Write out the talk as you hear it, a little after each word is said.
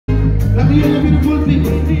beautiful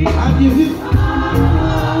people, I give you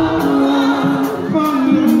all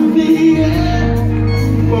from me.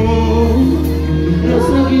 Oh, yes,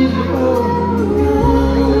 I give you all.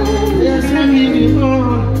 Yes, I give you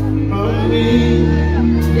all of me.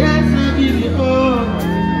 Yes, I give you all.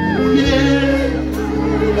 Yeah.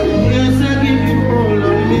 Yes, I give you all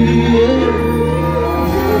of me. Yeah.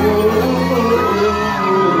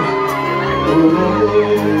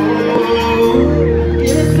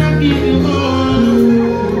 Yes, I give you all.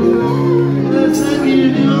 Yes, I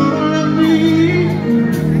give you all of me.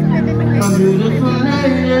 A beautiful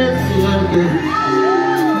night, yes, yeah.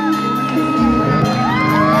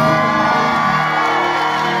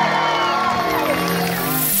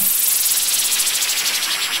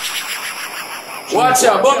 Watch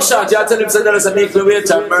out, boom shot. You tell him say there's a make the weight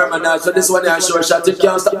and merman now. So this one here sure shot. It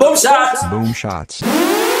can't stop. Boom shot. Boom shots.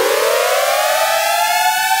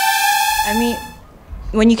 I mean,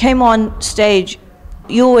 when you came on stage,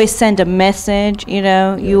 you always send a message, you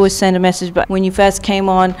know, you always send a message. But when you first came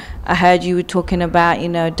on, I heard you were talking about, you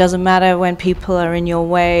know, it doesn't matter when people are in your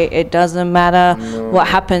way. It doesn't matter what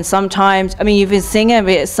happens. Sometimes, I mean, you've been singing,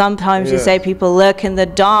 but sometimes you say people lurk in the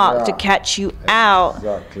dark to catch you out.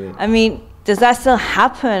 Exactly. I mean, does that still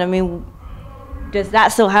happen? I mean, does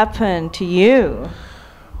that still happen to you?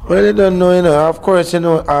 Well, I don't know, you know. Of course, you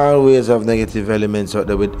know, I always have negative elements out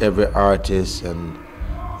there with every artist, and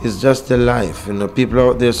it's just the life. You know, people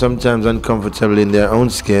out there sometimes uncomfortable in their own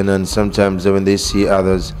skin, and sometimes when they see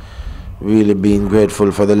others really being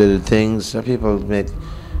grateful for the little things, people make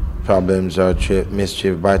problems or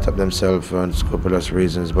mischief, bite up themselves for unscrupulous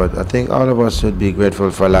reasons. But I think all of us should be grateful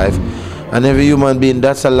for life. And every human being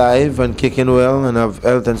that's alive and kicking well and have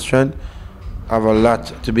health and strength have a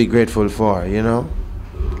lot to be grateful for, you know?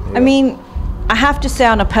 I mean, I have to say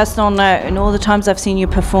on a personal note, and all the times I've seen you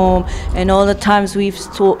perform, and all the times we've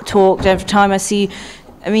talked, every time I see,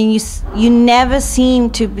 I mean, you never seem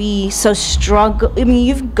to be so struggle. I mean,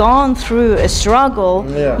 you've gone through a struggle.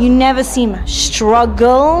 Yeah. You never seem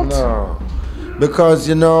struggled. No, because,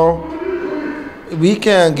 you know, we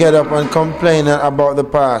can't get up and complain about the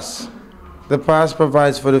past. The past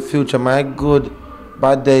provides for the future. My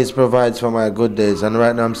bad days provides for my good days, and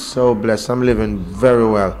right now I'm so blessed. I'm living very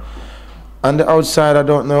well. On the outside, I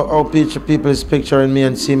don't know how people is picturing me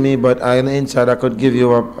and see me, but on the inside, I could give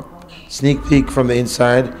you a sneak peek from the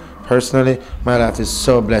inside. Personally, my life is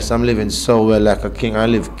so blessed. I'm living so well like a king. I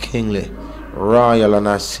live kingly, royal, and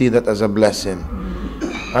I see that as a blessing.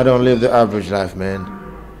 I don't live the average life, man.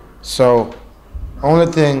 So, only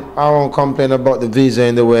thing, I won't complain about the visa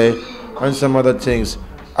in the way and some other things.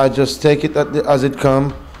 I just take it as it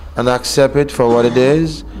come and accept it for what it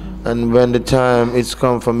is. And when the time it's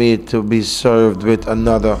come for me to be served with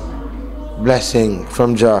another blessing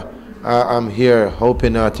from Jah, I'm here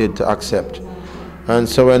hoping at it to accept. And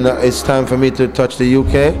so when it's time for me to touch the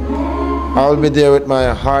UK, I'll be there with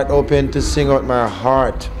my heart open to sing out my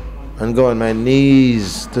heart and go on my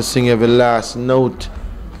knees to sing every last note.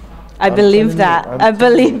 I believe that. I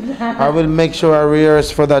believe that. I will make sure I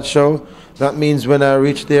rehearse for that show. That means when I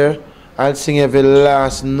reach there, I'll sing every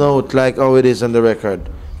last note like how it is on the record.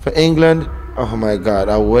 For England, oh my God,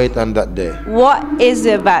 I'll wait on that day. What is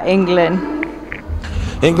it about England?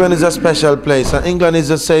 England is a special place, and England is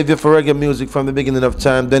a savior for reggae music from the beginning of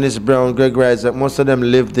time. Dennis Brown, Gregory, most of them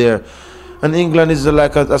lived there. And England is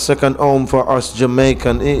like a second home for us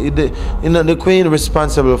Jamaican. You know, the Queen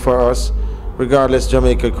responsible for us, regardless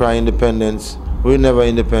Jamaica cry independence. We're never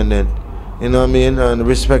independent. You know what I mean? And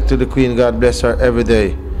respect to the Queen, God bless her every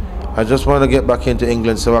day. I just want to get back into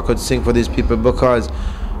England so I could sing for these people, because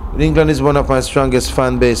England is one of my strongest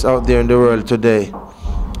fan base out there in the world today.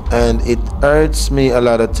 And it hurts me a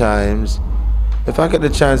lot of times. If I get the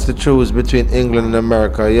chance to choose between England and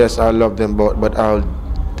America, yes, I love them both, but I'll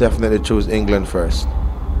definitely choose England first.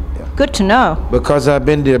 Yeah. Good to know. Because I've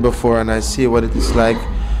been there before and I see what it is like.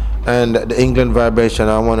 And the England vibration,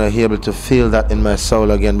 I want to be able to feel that in my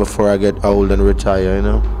soul again before I get old and retire, you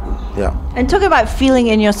know? Yeah. And talking about feeling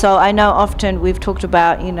in your soul, I know often we've talked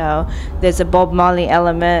about, you know, there's a Bob Marley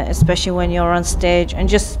element, especially when you're on stage, and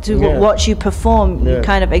just to watch you perform, you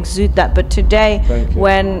kind of exude that. But today,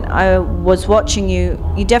 when I was watching you,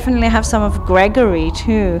 you definitely have some of Gregory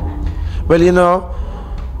too. Well, you know,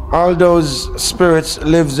 all those spirits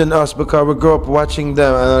lives in us because we grew up watching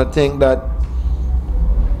them, and I think that,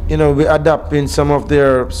 you know, we adapt in some of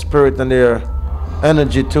their spirit and their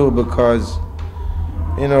energy too, because,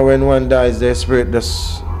 you know, when one dies, their spirit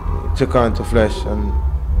just took on to flesh and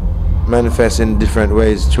manifests in different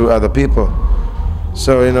ways through other people.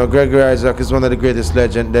 So, you know, Gregory Isaac is one of the greatest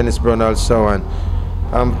legends, Dennis Brown also, and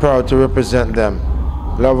I'm proud to represent them.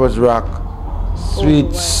 Lovers Rock, sweet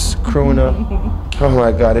crooner. Oh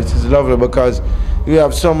my God, it is lovely because we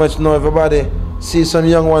have so much now. Everybody see some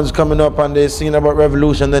young ones coming up and they singing about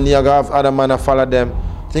revolution, then you have other man follow them,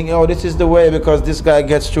 thinking, oh, this is the way because this guy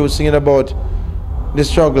gets through singing about the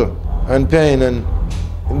struggle and pain and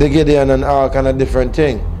the Gideon and all kind of different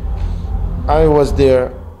thing. I was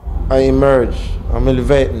there, I emerged, I'm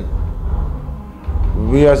elevating.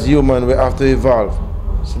 We as human, we have to evolve.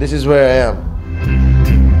 So this is where I am.